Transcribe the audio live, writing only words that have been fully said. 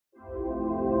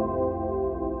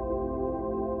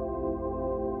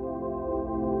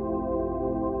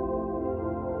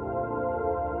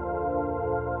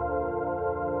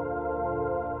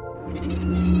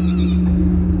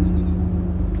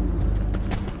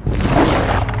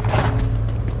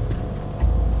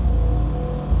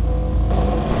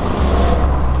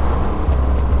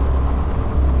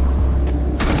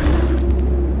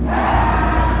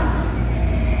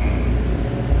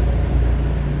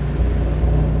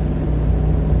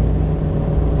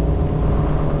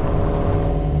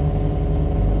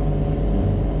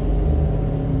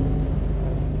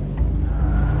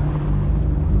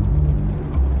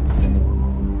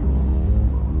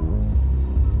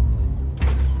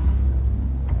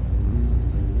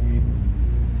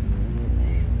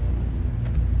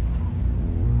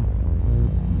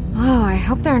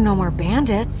hope there are no more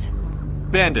bandits.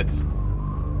 Bandits.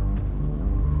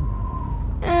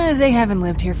 They haven't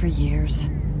lived here for years.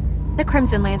 The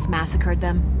Crimson Lance massacred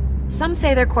them. Some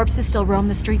say their corpses still roam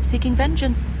the streets seeking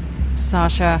vengeance.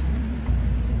 Sasha.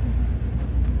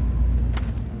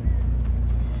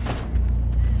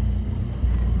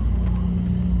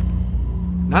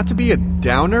 Not to be a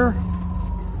downer,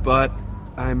 but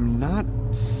I'm not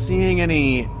seeing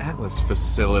any Atlas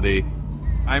facility.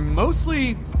 I'm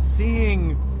mostly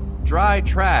seeing dry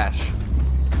trash.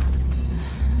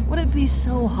 Would it be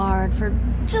so hard for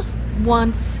just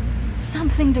once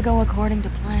something to go according to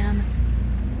plan?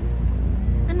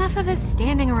 Enough of this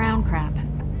standing around crap.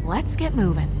 Let's get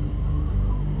moving.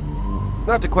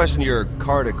 Not to question your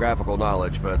cartographical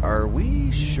knowledge, but are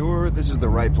we sure this is the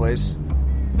right place?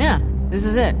 Yeah, this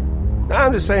is it.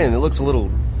 I'm just saying, it looks a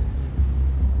little...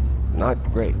 not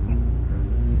great.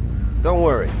 Don't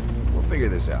worry, we'll figure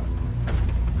this out.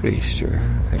 Pretty sure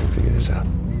I can figure this out.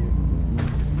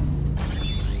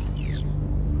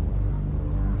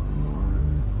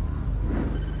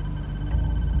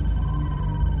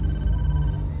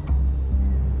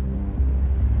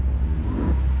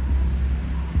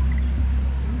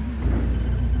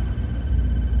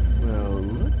 Well,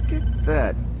 look at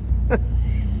that.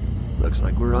 Looks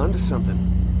like we're onto something.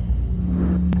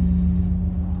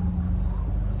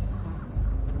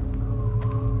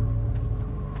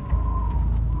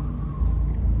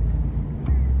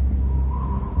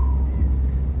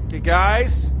 Hey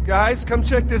guys, come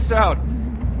check this out.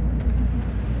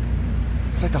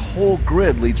 It's like the whole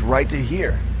grid leads right to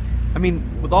here. I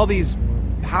mean, with all these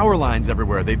power lines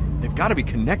everywhere, they've got to be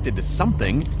connected to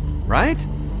something, right?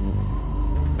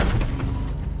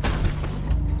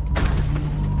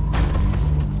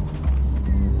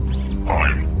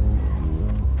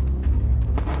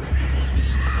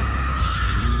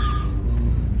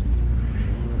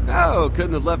 Oh,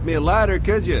 couldn't have left me a ladder,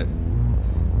 could you?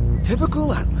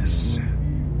 Typical Atlas.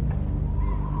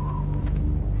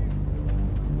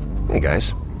 Hey,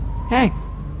 guys. Hey.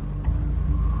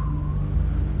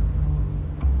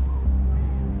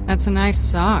 That's a nice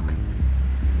sock.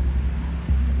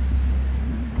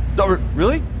 Oh,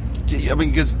 really? I mean,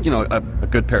 because, you know, a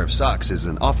good pair of socks is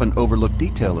an often overlooked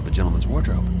detail of a gentleman's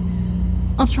wardrobe.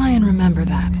 I'll try and remember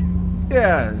that.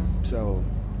 Yeah, so...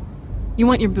 You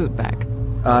want your boot back?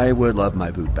 I would love my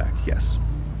boot back, yes.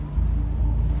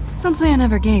 Don't say I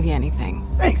never gave you anything.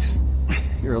 Thanks.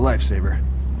 You're a lifesaver.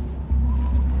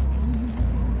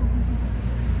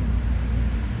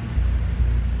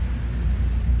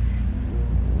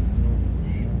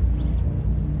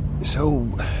 So,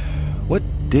 what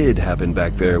did happen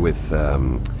back there with,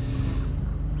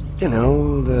 you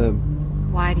know, the...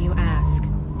 Why do you ask?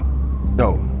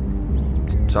 No.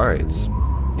 Sorry, it's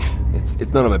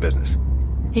none of my business.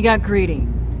 He got greedy.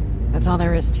 That's all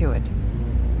there is to it.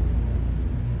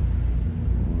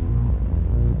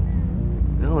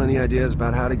 Well, any ideas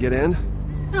about how to get in?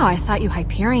 Oh, I thought you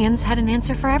Hyperions had an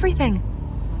answer for everything.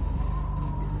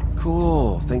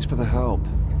 Cool, thanks for the help.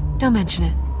 Don't mention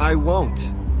it. I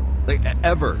won't. Like,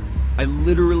 ever. I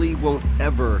literally won't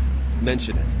ever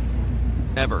mention it.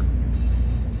 Ever.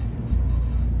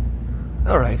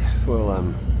 Alright, well,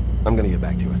 I'm gonna get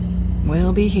back to it.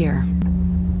 We'll be here.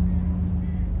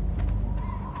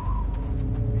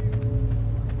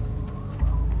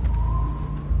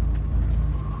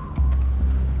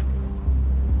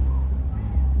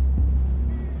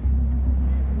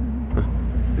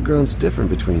 The ground's different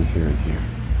between here and here.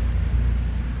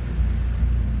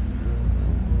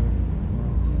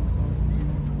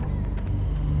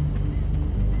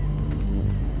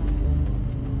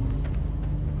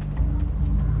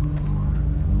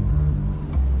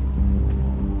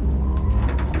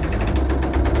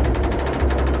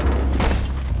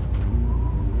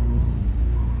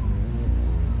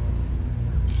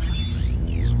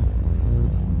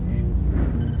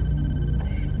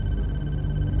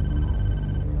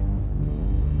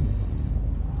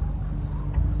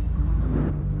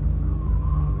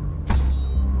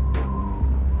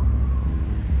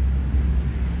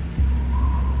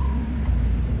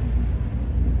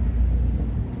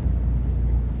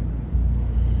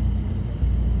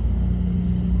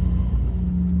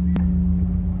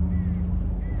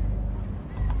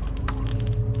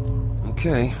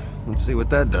 Okay, let's see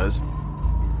what that does.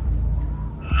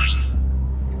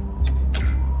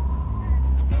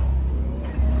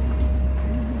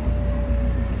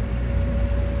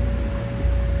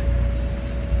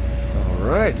 All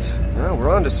right, now we're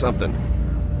on to something.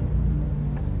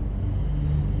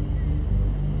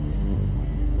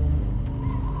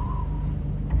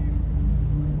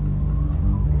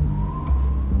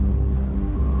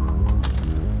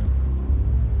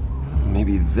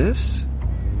 this?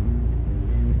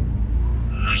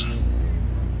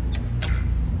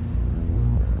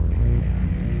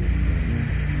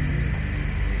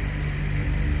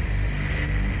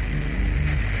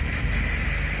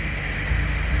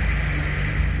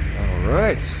 All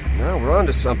right, now we're on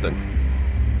to something.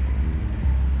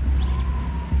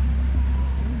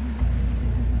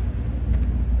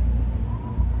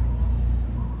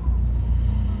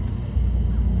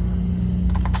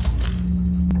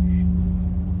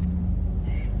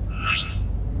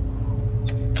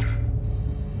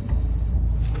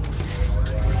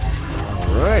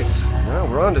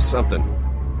 On to something.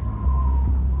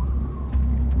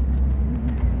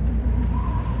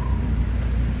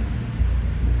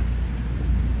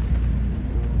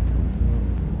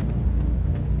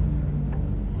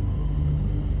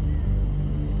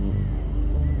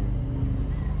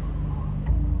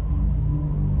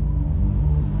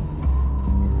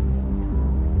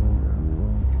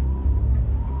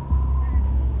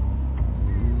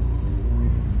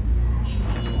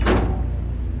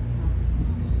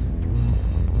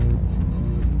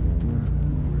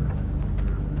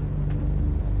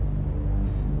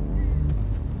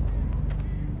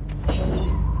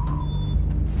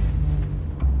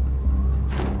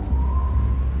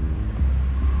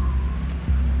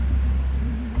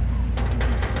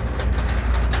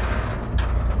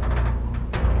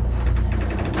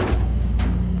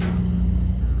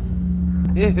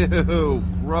 Ew,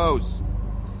 gross.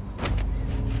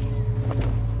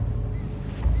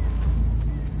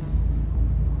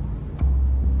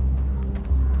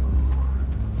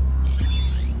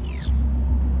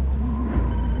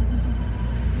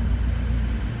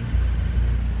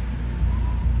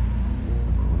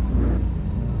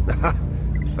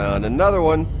 Found another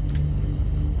one.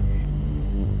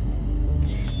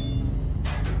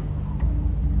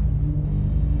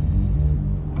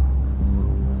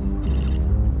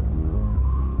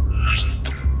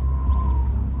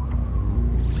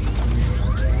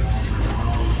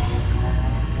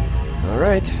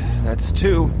 Alright, that's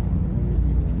two.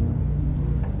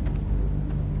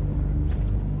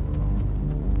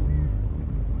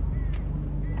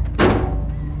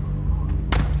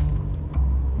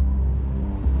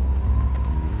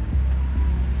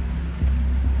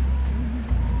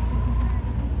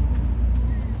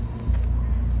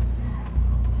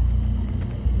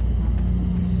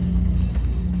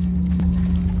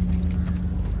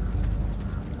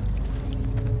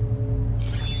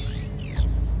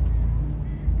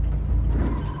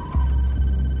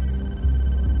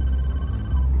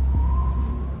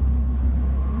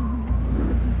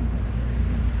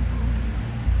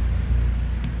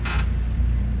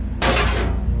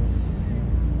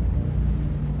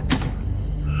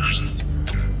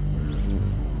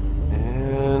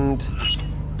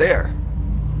 There.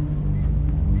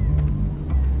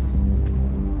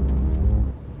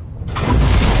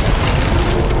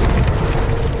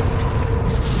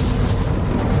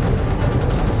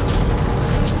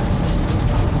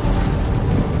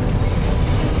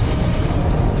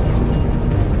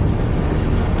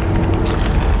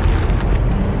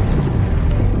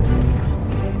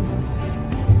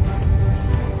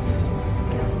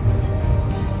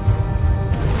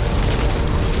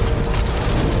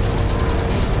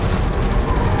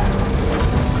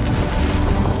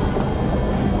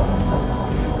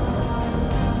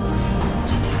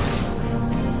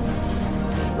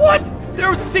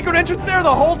 Secret entrance there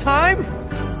the whole time?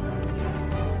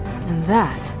 And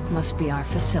that must be our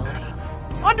facility.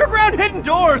 Underground hidden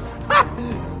doors! Ha!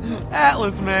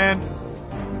 Atlas, man.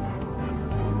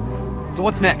 So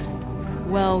what's next?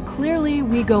 Well, clearly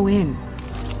we go in.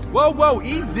 Whoa, whoa,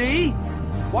 easy!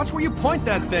 Watch where you point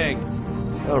that thing.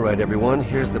 Alright, everyone,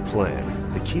 here's the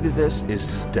plan. The key to this is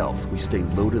stealth. We stay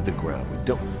low to the ground. We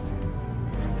don't...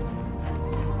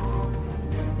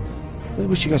 I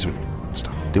wish you guys would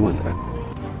stop doing that.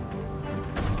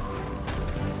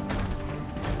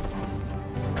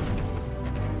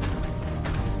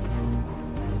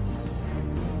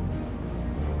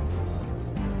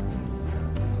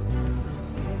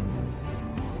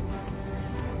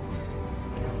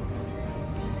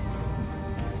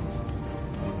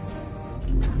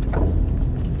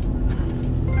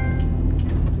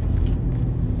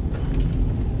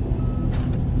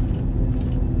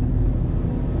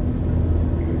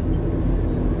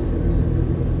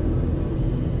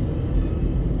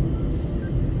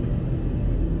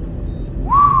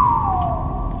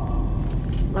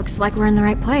 Looks like we're in the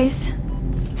right place.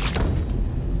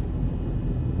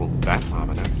 Well, that's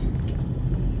ominous.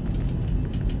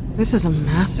 This is a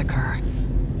massacre.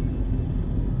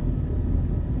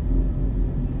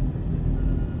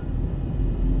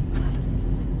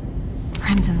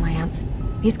 Crimson Lance.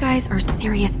 These guys are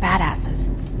serious badasses.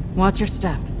 Watch your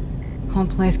step. Whole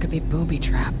place could be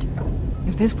booby-trapped.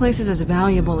 If this place is as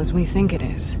valuable as we think it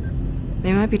is,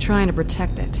 they might be trying to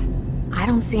protect it. I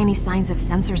don't see any signs of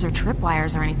sensors or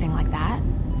tripwires or anything like that.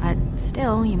 But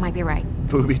still, you might be right.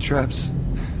 Booby traps?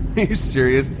 Are you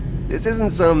serious? This isn't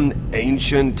some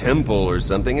ancient temple or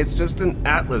something, it's just an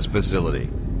Atlas facility.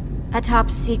 A top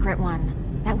secret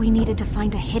one that we needed to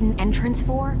find a hidden entrance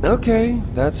for? Okay,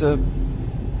 that's a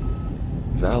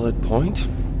valid point.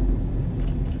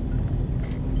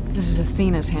 This is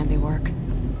Athena's handiwork.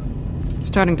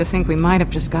 Starting to think we might have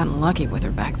just gotten lucky with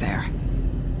her back there.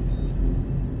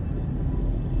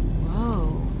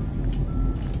 Whoa.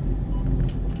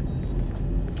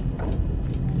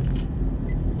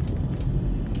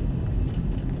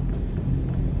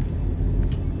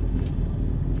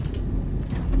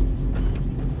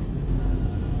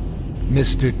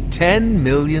 Mr. $10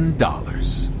 million.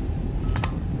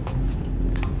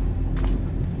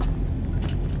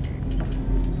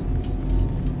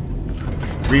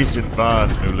 Rhys and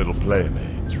Vaughn's new little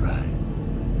playmates, right?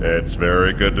 It's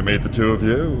very good to meet the two of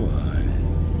you.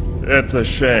 It's a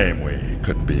shame we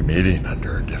couldn't be meeting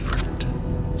under different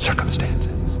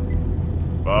circumstances.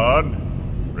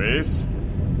 Vaughn, Rhys,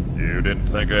 you didn't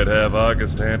think I'd have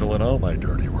August handling all my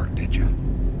dirty work, did you?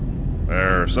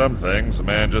 There are some things a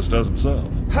man just doesn't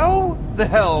solve. How the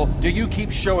hell do you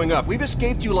keep showing up? We've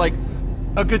escaped you like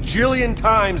a gajillion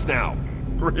times now.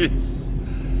 Rhys.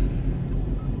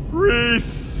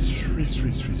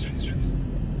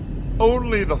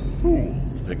 Only the fool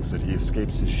thinks that he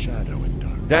escapes his shadow in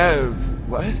dark.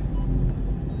 What?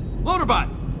 Loaderbot!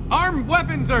 Armed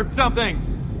weapons or something!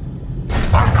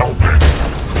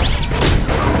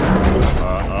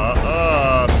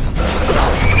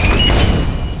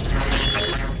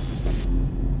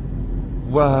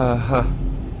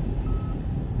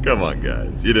 Come on,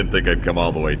 guys. You didn't think I'd come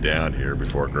all the way down here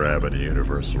before grabbing a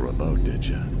universal remote, did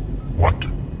you? What?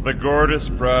 The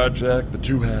Gortys project, the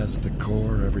two halves of the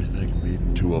core, everything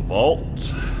leading to a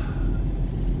vault.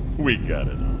 We got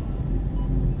it all.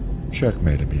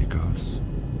 Checkmate, amigos.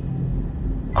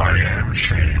 I am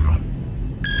shame.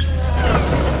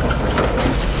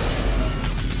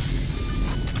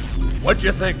 What'd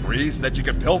you think, Rhys? That you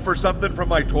could pilfer something from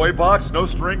my toy box, no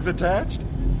strings attached?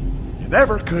 You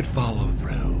never could follow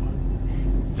through.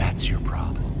 That's your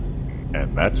problem.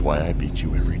 And that's why I beat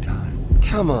you every time.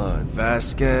 Come on,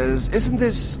 Vasquez. Isn't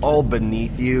this all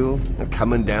beneath you?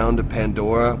 Coming down to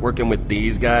Pandora, working with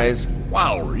these guys?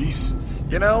 Wow, Rhys.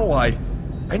 You know, I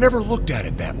never looked at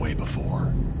it that way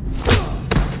before.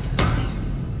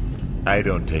 I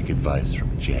don't take advice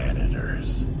from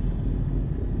janitors.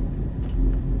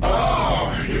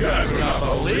 Oh, you guys would not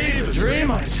believe the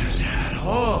dream I just had.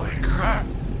 Holy crap.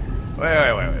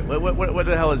 Wait. What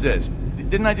the hell is this?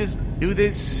 Didn't I just do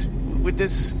this with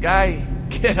this guy?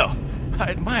 Kiddo, I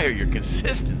admire your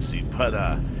consistency, but,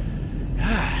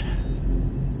 God.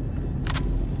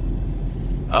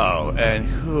 Oh, and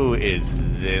who is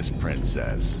this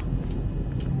princess?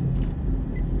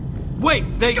 Wait,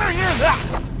 they...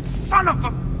 Son of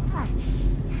a...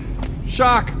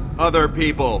 Shock other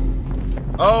people.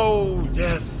 Oh,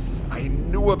 yes. I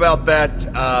knew about that.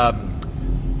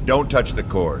 Don't touch the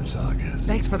cores, August.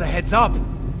 Thanks for the heads up.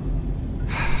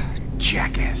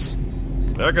 Jackass.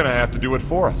 They're gonna have to do it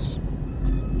for us.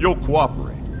 You'll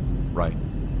cooperate, right?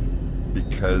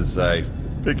 Because I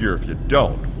figure if you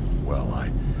don't, well,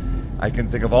 I can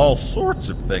think of all sorts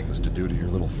of things to do to your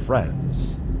little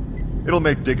friends. It'll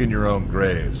make digging your own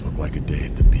graves look like a day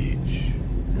at the beach.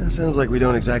 Yeah, sounds like we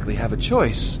don't exactly have a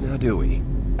choice, now do we?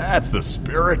 That's the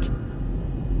spirit.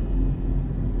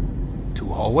 2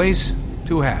 hallways,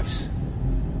 2 halves.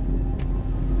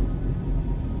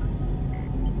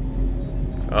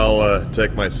 I'll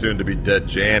take my soon-to-be-dead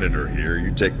janitor here.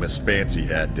 You take Miss Fancy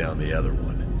Hat down the other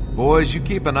one. Boys, you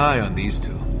keep an eye on these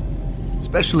two.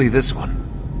 Especially this one.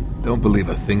 Don't believe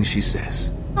a thing she says.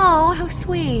 Oh, how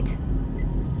sweet.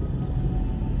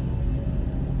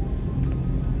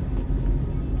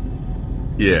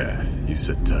 Yeah, you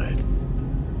sit tight.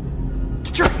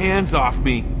 Get your hands off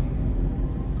me!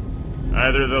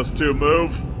 Either of those two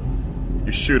move,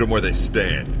 you shoot them where they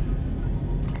stand.